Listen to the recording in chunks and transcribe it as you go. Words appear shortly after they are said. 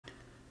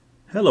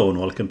Hello and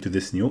welcome to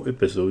this new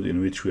episode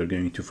in which we are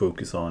going to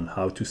focus on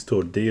how to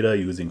store data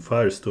using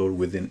Firestore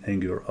within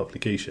Angular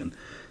application.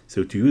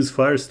 So to use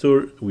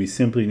Firestore, we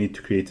simply need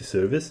to create a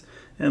service,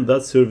 and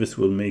that service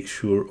will make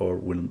sure or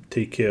will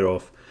take care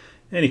of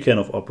any kind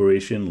of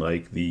operation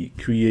like the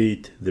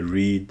create, the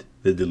read,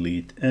 the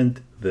delete,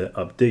 and the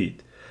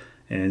update.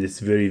 And it's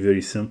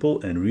very simple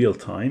and real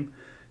time.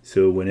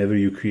 So whenever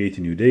you create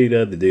a new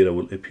data, the data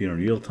will appear in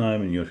real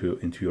time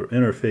into your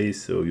interface.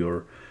 So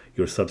your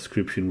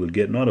subscription will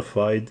get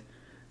notified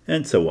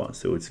and so on.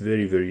 So it's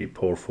very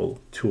powerful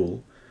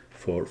tool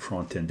for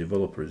front-end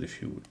developers,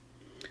 if you would.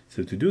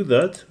 So to do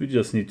that, we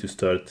just need to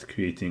start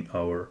creating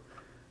our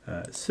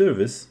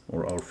service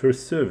or our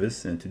first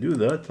service. And to do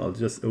that, I'll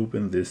just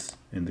open this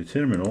in the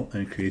terminal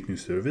and create new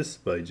service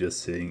by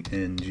just saying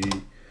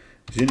ng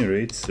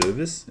generate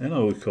service, and I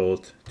will call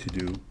it to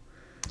do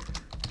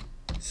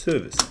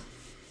service.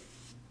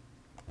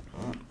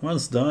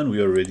 Once done, we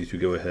are ready to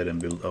go ahead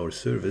and build our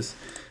service.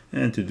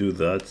 And to do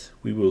that,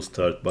 we will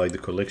start by the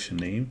collection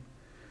name.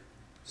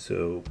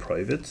 So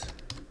private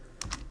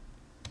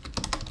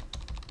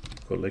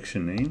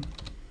collection name.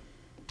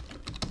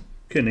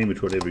 You can name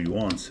it whatever you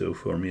want. So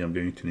for me, I'm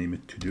going to name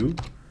it to-do.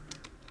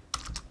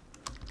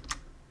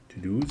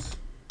 To-dos,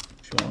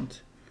 if you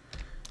want.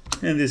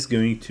 And this is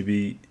going to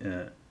be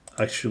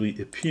actually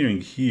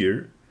appearing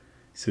here.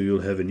 So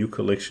you'll have a new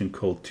collection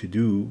called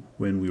to-do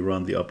when we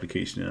run the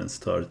application and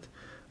start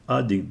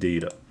adding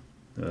data.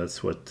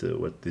 That's what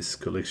this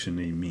collection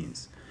name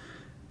means.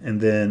 And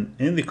then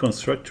in the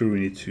constructor, we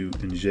need to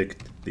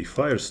inject the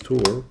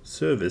Firestore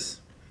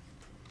service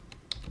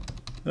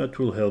that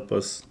will help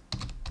us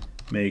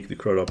make the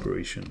CRUD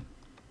operation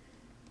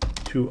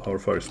to our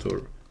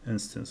Firestore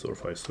instance or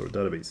Firestore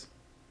database.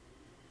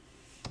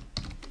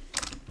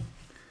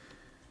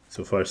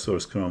 So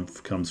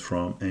Firestore comes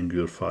from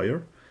Angular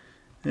Fire,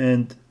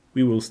 and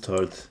we will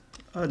start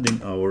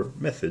adding our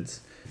methods.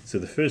 So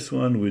the first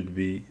one would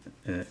be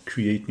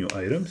create new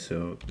item.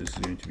 So this is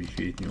going to be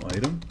create new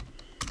item.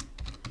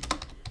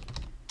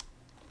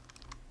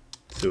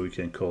 So we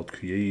can call it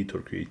create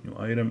or create new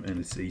item, and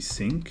it's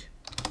async.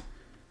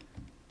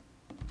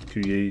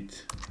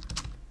 Create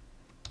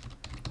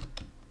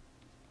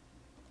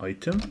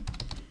item,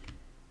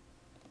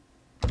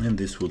 and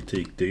this will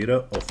take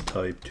data of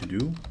type to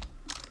do.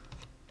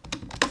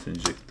 Let's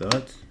inject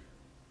that.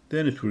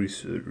 Then it will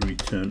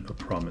return a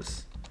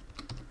promise.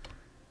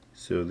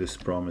 So this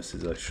promise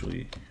is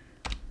actually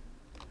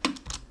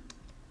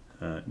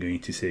going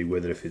to say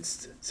whether if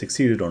it's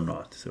succeeded or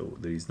not. So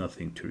there is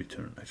nothing to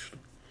return actually.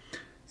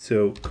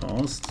 So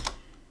const,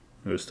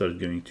 we'll start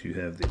going to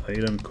have the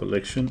item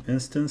collection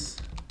instance.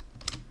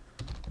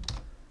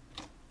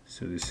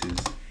 So this is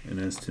an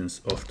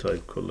instance of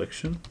type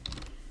collection,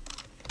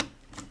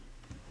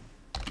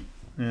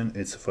 and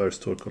it's a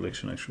Firestore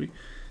collection actually.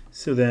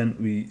 So then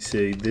we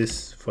say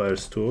this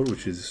Firestore,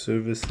 which is a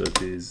service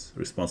that is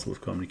responsible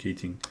for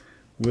communicating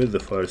with the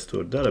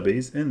Firestore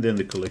database, and then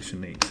the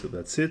collection name. So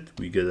that's it.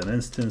 We get an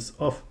instance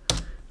of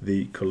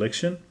the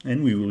collection,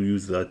 and we will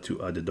use that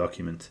to add a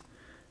document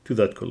to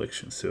that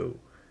collection. So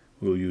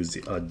we'll use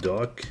the add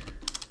doc.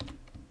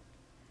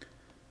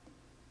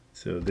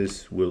 So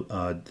this will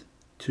add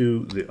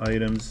to the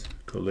items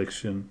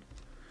collection.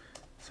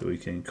 So we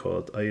can call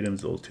it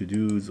items or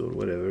to-dos or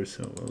whatever.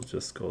 So we'll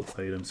just call it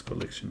items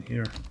collection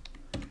here.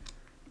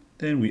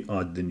 Then we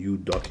add the new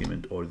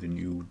document or the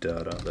new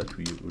data that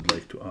we would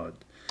like to add.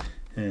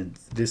 And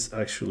this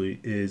actually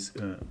is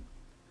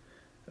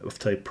of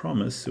type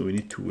promise, so we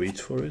need to wait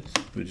for it.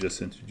 We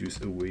just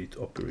introduce a wait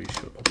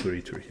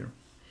operator here.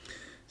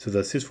 So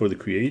that's it for the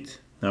create.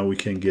 Now we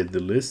can get the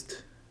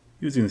list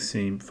using the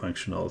same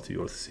functionality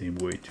or the same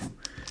way to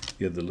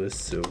get the list.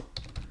 So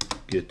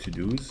get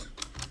to-dos.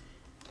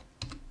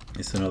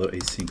 It's another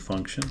async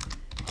function.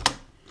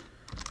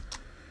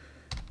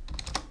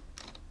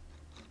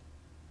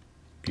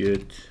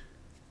 Get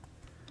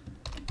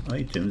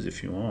items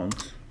if you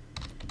want,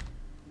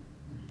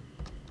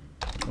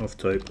 of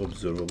type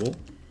observable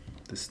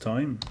this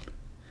time,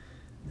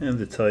 and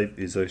the type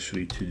is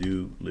actually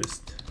to-do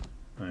list.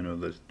 I know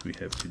that we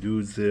have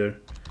to-dos there,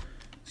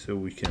 so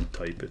we can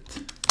type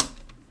it.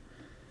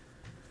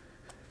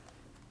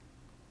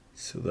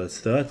 So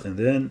that's that, and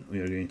then we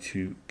are going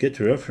to get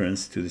a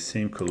reference to the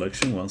same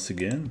collection once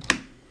again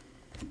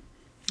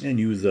and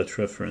use that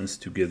reference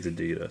to get the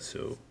data.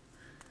 So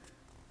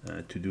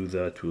to do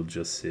that, we'll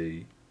just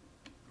say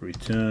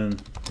return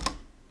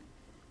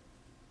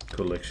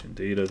collection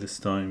data this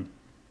time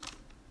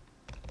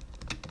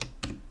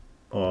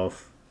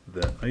of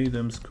the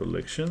items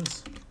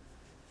collections.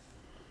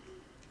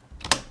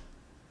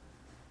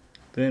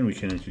 Then we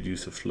can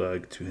introduce a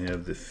flag to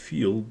have the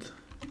field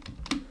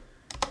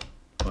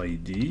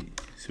ID.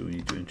 So we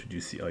need to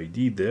introduce the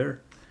ID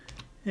there,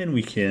 and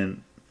we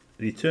can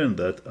return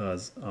that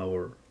as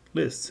our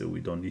list. So we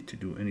don't need to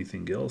do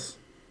anything else.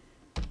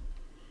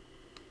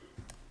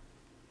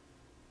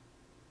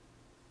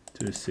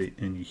 So say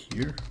any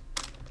here.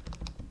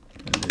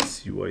 And let's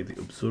see why the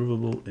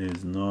observable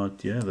is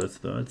not, yeah, that's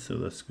that, so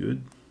that's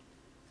good.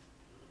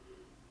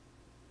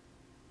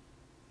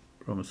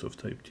 Promise of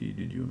type T,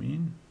 did you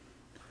mean?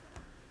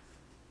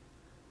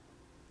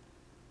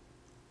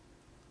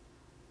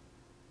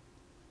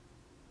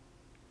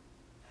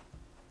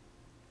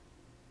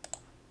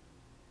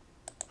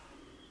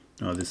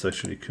 Now this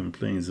actually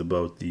complains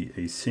about the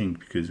async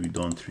because we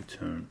don't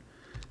return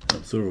an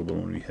observable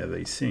when we have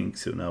async.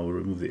 So now we'll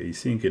remove the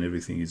async and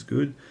everything is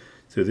good.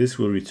 So this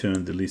will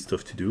return the list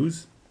of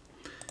to-dos.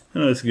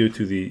 Now let's go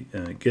to the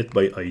get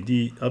by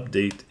ID,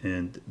 update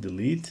and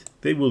delete.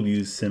 They will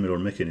use similar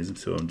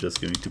mechanisms. So I'm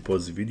just going to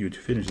pause the video to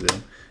finish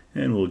them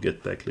and we'll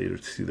get back later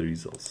to see the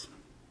results.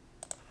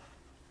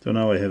 So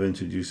now I have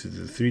introduced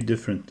the three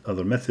different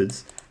other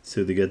methods.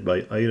 So the get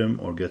by item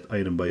or get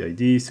item by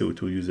ID. So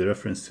it will use a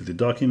reference to the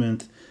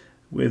document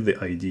with the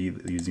ID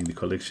using the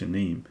collection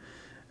name.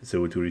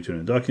 So it will return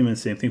a document.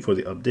 Same thing for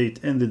the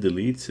update and the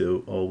delete.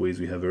 So always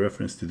we have a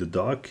reference to the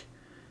doc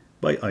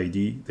by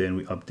ID. Then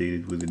we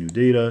update it with the new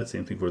data.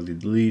 Same thing for the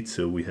delete.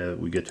 So we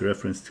get a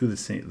reference to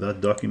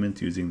that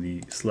document using the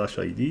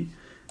 /ID.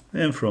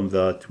 And from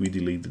that we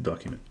delete the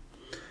document.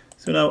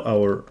 So now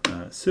our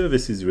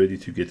service is ready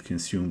to get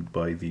consumed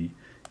by the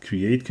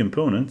create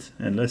component,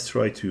 and let's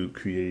try to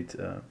create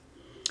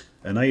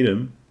an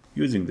item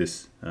using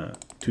this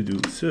to-do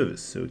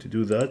service. So to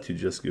do that, you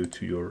just go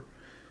to your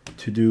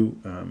to-do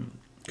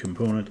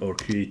component or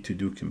create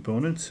to-do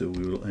component. So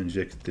we will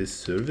inject this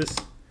service.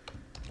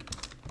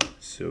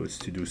 So it's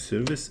to-do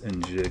service,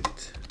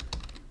 inject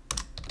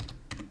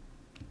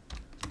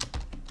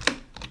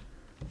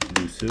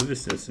to-do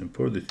service. Let's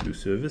import the to-do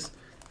service.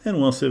 And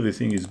once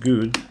everything is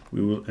good,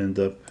 we will end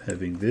up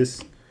having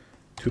this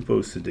to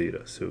post the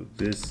data. So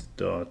this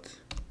dot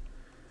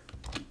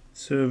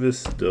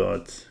service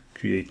dot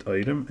create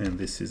item, and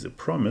this is a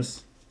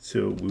promise.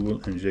 So we will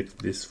inject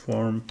this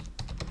form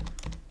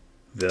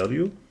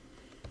value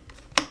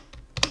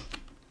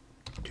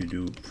to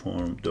do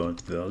form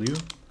dot value,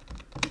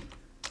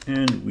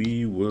 and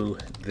we will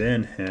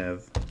then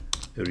have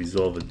a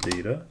resolved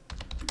data.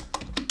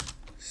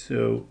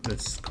 So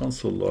let's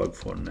console log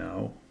for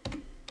now.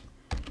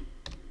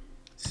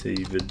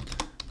 Saved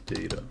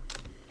data.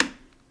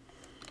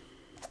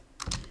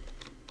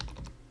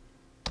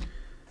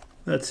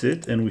 That's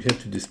it, and we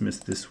have to dismiss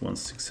this once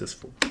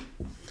successful.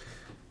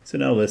 So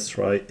now let's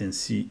try and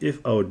see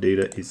if our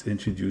data is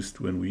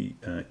introduced when we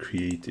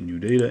create a new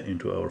data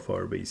into our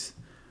Firebase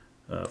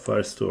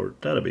Firestore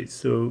database.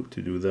 So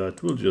to do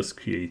that, we'll just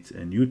create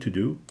a new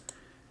to-do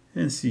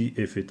and see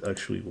if it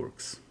actually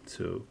works.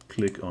 So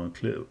click on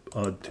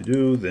add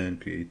to-do, then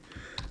create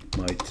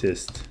my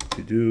test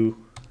to-do.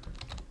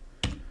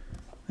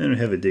 Then we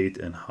have a date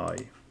and hi.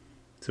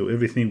 So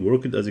everything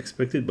worked as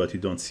expected, but you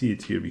don't see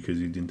it here because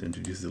you didn't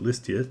introduce the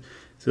list yet.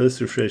 So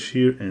let's refresh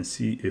here and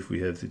see if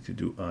we have the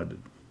to-do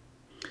added.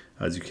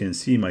 As you can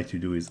see, my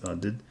to-do is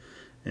added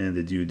and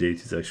the due date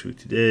is actually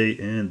today,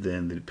 and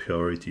then the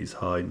priority is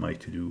high, my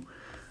to-do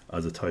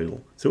as a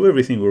title. So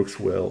everything works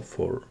well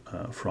for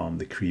from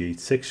the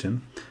create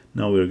section.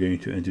 Now we're going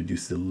to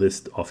introduce the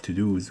list of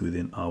to-dos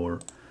within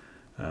our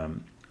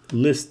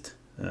list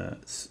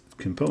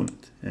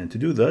component, and to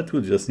do that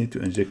we'll just need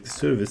to inject the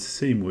service the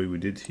same way we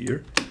did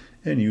here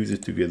and use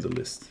it to get the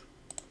list.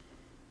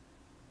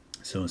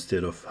 So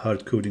instead of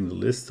hard coding the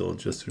list, I'll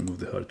just remove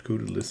the hard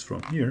coded list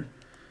from here,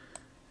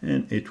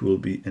 and it will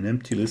be an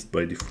empty list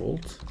by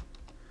default.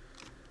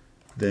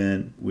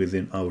 Then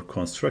within our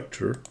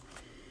constructor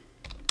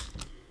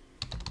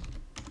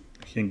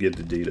we can get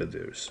the data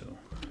there. So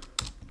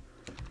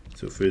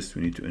first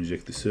we need to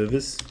inject the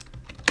service.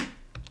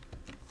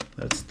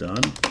 That's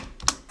done.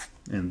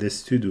 And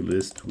this to-do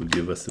list will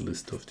give us a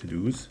list of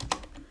to-dos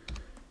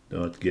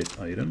dot get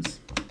items,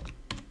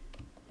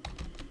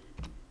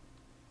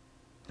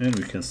 and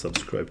we can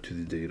subscribe to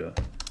the data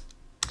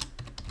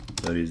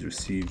that is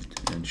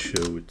received and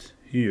show it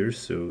here.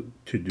 So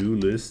to-do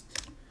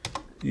list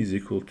is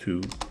equal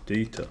to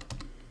data.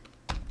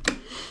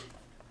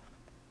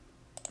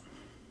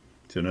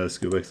 So now let's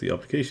go back to the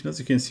application. As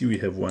you can see, we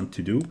have one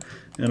to-do,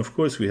 and of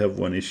course we have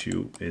one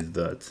issue, is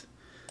that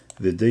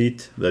the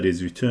date that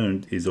is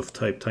returned is of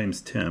type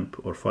timestamp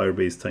or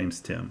Firebase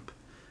timestamp,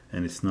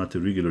 and it's not a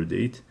regular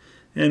date,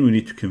 and we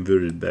need to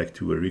convert it back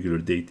to a regular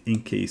date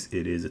in case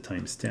it is a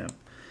timestamp.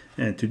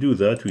 And to do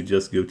that, we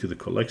just go to the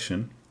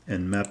collection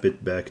and map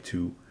it back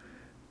to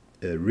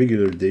a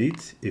regular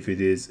date if it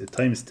is a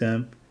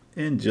timestamp,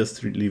 and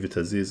just leave it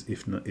as is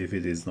if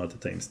it is not a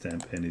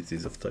timestamp and it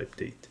is of type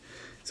date.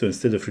 So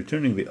instead of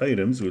returning the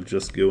items, we'll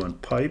just go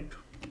and pipe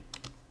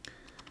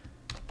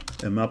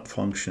a map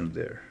function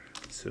there.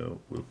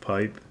 So we'll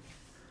pipe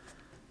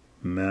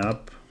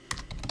map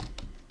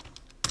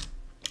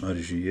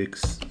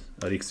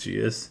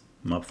rxjs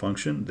map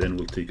function, then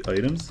we'll take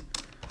items.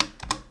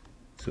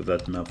 So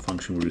that map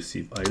function will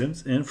receive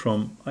items, and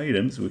from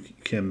items we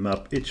can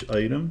map each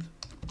item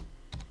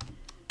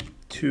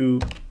to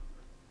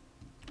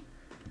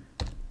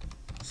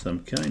some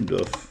kind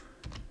of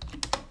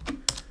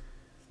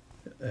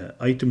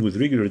item with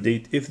regular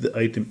date if the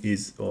item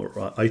is,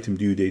 or item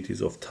due date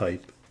is of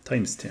type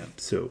timestamp.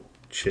 So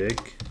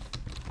check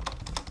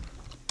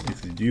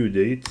if the due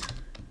date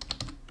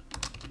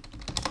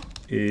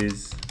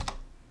is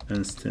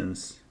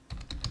instance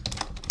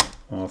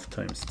of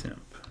timestamp.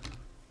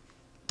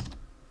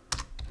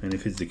 And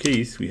if it's the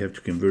case, we have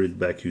to convert it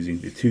back using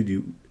the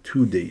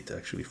toDate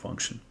actually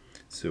function.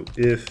 So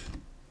if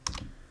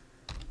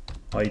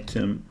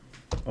item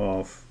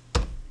of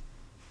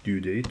due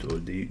date or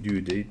the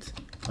due date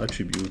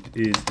attribute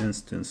is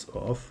instance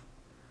of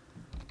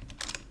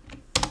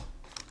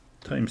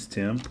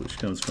timestamp, which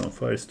comes from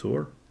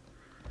Firestore,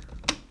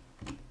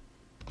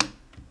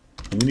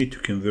 we need to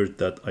convert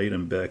that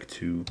item back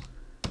to,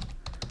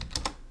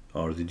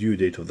 or the due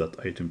date of that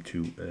item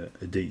to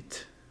a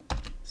date.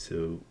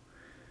 So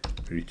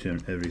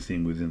return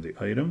everything within the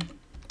item,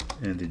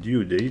 and the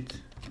due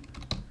date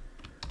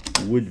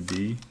would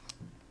be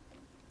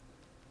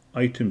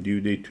item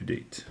due date to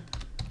date.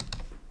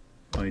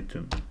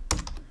 Item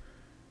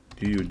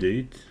due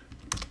date,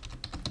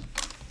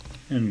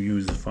 and we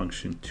use the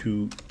function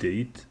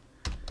toDate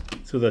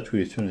so that we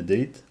return a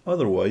date.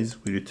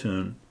 Otherwise, we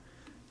return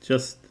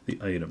just the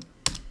item.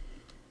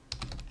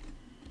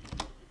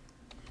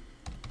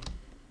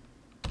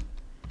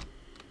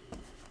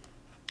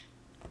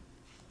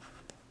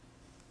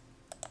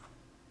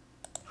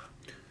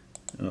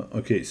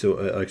 Okay,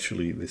 so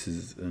actually this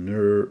is an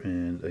error,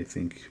 and I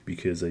think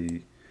because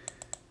I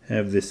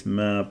have this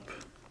map,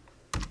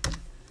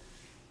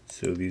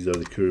 so these are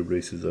the curly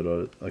braces that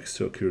are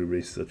extra curly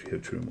braces that we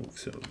have to remove.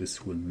 So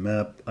this will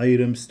map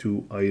items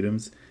to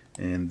items,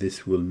 and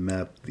this will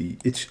map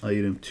each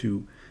item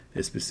to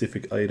a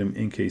specific item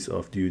in case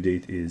of due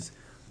date is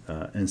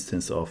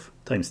instance of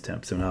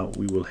timestamp. So now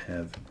we will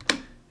have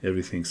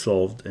everything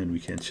solved, and we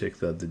can check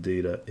that the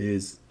data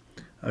is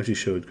actually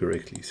showed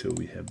correctly. So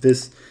we have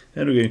this,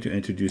 and we're going to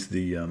introduce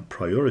the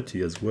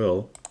priority as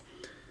well.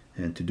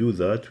 And to do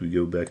that, we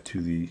go back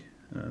to the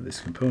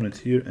this component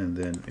here, and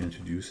then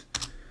introduce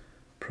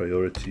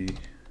priority.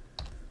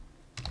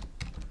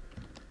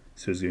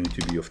 So it's going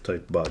to be of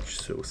type badge.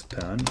 So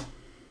span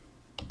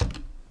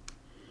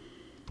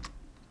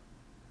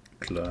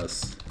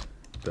class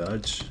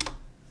badge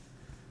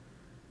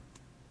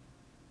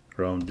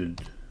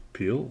rounded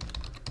peel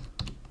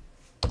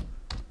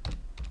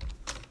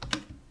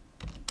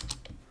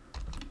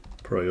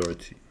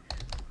priority,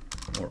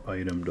 or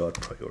item dot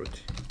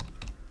priority.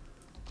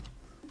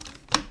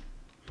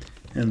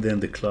 And then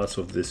the class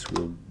of this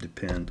will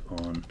depend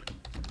on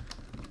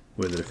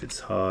whether if it's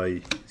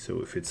high.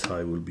 So if it's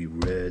high, will be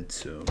red.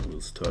 So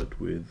we'll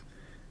start with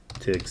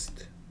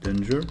text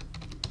danger,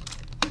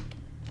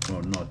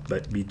 or not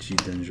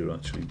BG danger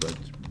actually,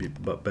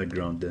 but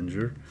background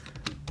danger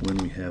when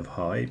we have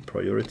high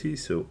priority.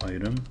 So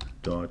item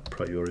dot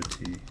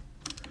priority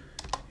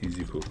is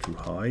equal to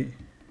high,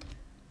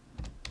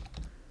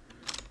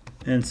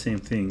 and same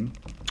thing.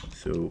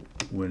 So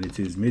when it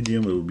is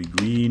medium, it will be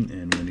green,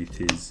 and when it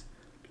is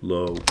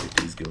low,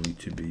 it is going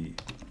to be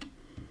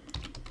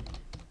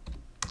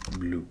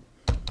blue.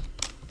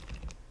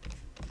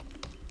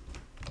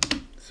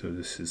 So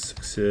this is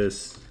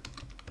success,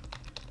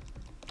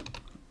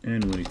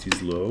 and when it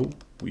is low,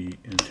 we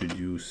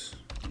introduce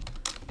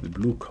the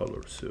blue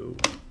color, so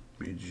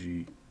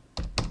BG,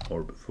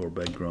 or for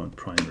background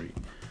primary.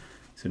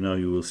 So now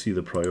you will see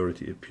the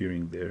priority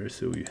appearing there,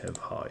 so you have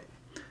high.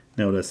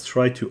 Now let's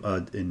try to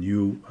add a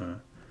new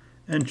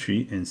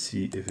entry and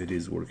see if it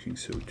is working.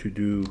 So to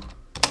do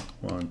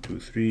 1, 2,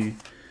 3.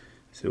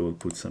 So we'll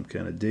put some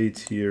kind of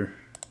date here,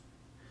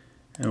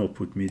 and we'll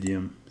put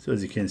medium. So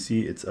as you can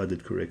see, it's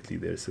added correctly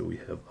there. So we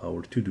have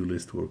our to-do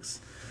list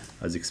works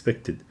as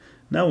expected.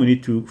 Now we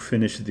need to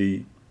finish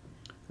the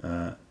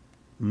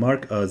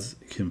mark as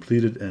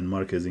completed and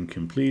mark as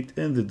incomplete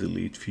and the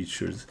delete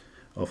features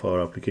of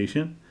our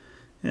application.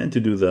 And to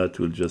do that,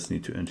 we'll just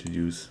need to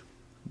introduce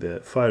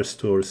the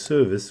Firestore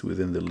service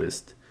within the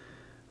list,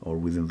 or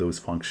within those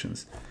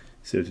functions.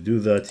 So to do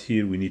that,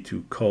 here we need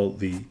to call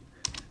the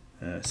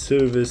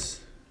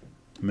service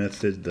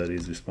method that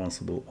is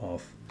responsible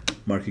of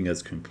marking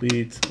as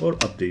complete or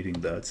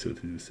updating that. So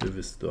to do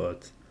service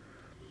dot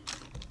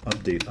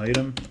update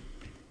item,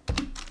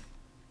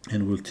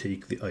 and we'll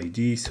take the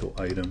ID, so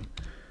item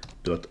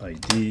dot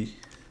ID,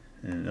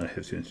 and I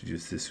have to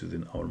introduce this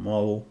within our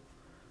model.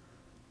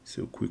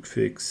 So quick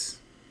fix,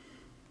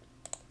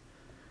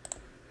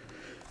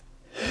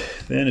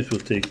 then it will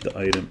take the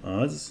item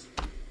as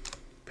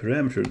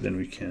parameter, then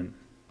we can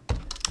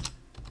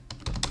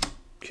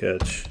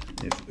catch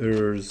if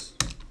errors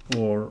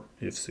or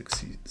if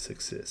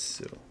success.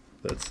 So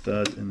that's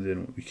that, and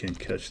then we can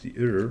catch the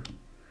error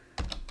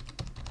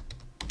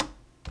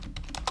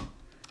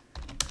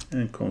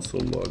and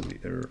console log the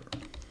error.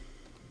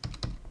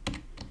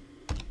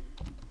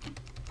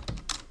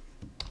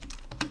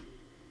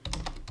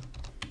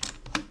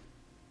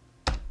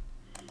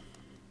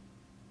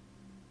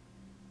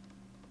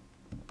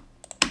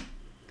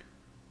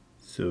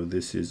 So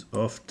this is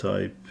of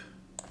type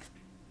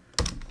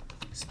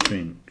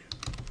string.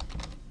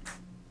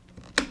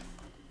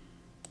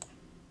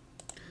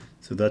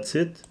 So that's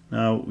it.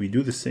 Now we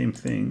do the same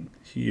thing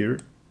here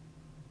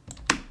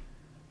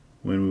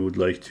when we would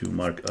like to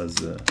mark as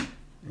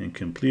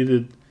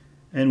incompleted,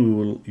 And we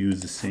will use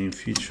the same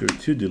feature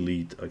to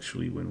delete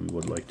actually when we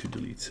would like to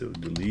delete. So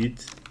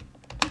delete,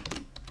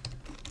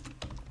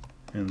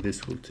 and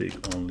this will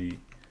take only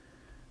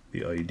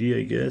the ID,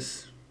 I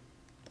guess.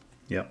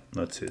 Yeah,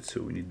 that's it.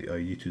 So we need the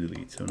ID to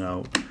delete. So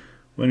now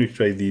when we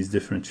try these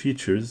different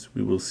features,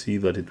 we will see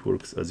that it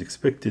works as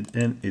expected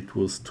and it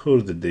will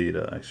store the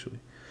data actually.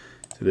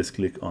 So let's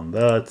click on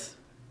that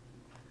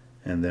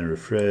and then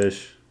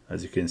refresh.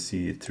 As you can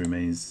see, it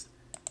remains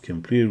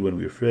complete. When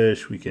we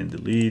refresh, we can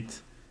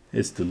delete.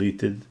 It's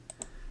deleted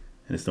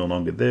and it's no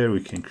longer there.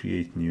 We can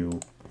create new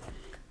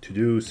to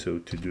do. So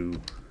to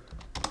do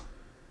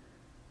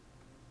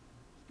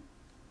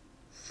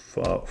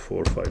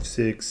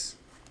 456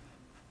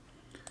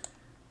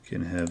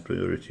 can have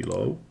priority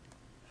low.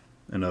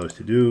 Another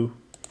to do,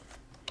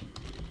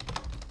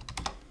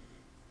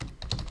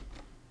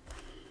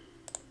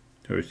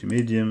 priority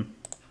medium.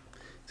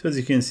 So as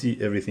you can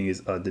see, everything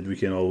is added. We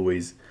can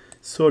always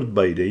sort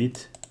by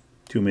date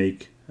to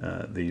make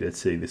let's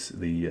say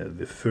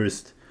the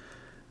first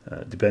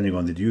depending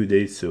on the due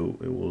date. So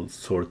it will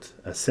sort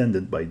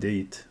ascended by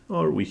date,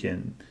 or we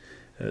can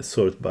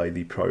sort by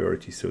the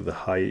priority. So the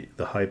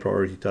high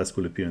priority task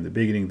will appear in the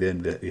beginning,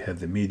 then we have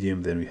the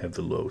medium, then we have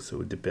the low.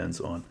 So it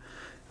depends on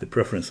the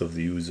preference of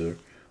the user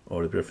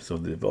or the preference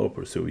of the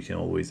developer. So we can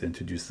always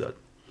introduce that.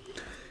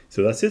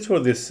 So that's it for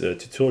this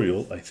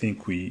tutorial. I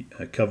think we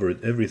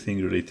covered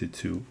everything related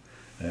to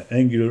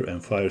Angular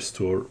and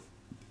Firestore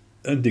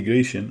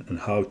integration and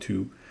how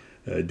to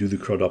do the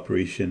CRUD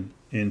operation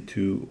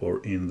into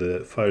or in the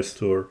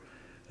Firestore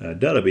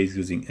database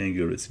using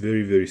Angular. It's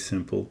very, very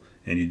simple,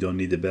 and you don't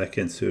need a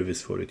backend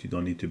service for it. You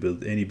don't need to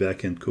build any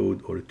backend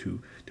code or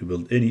to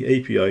build any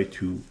API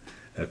to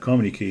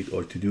communicate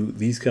or to do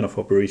these kind of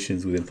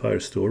operations within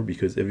Firestore,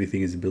 because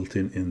everything is built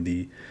in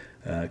the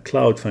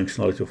cloud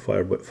functionality of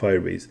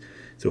Firebase.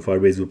 So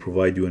Firebase will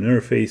provide you an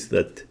interface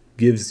that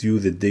gives you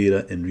the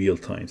data in real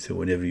time. So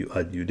whenever you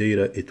add new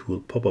data, it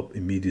will pop up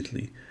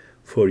immediately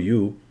for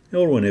you,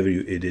 or whenever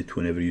you edit,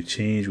 whenever you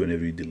change,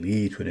 whenever you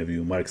delete, whenever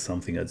you mark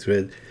something as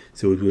read.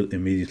 So it will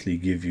immediately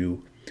give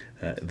you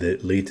the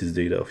latest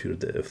data of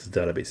the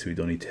database. So you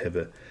don't need to have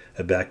a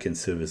backend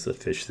service that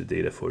fetches the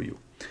data for you.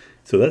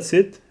 So that's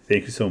it.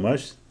 Thank you so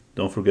much.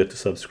 Don't forget to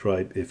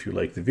subscribe if you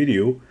like the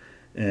video,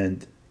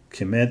 and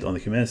comment on the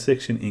comment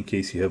section in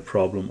case you have a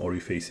problem or you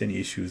face any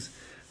issues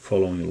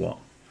following along.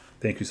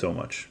 Thank you so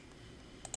much.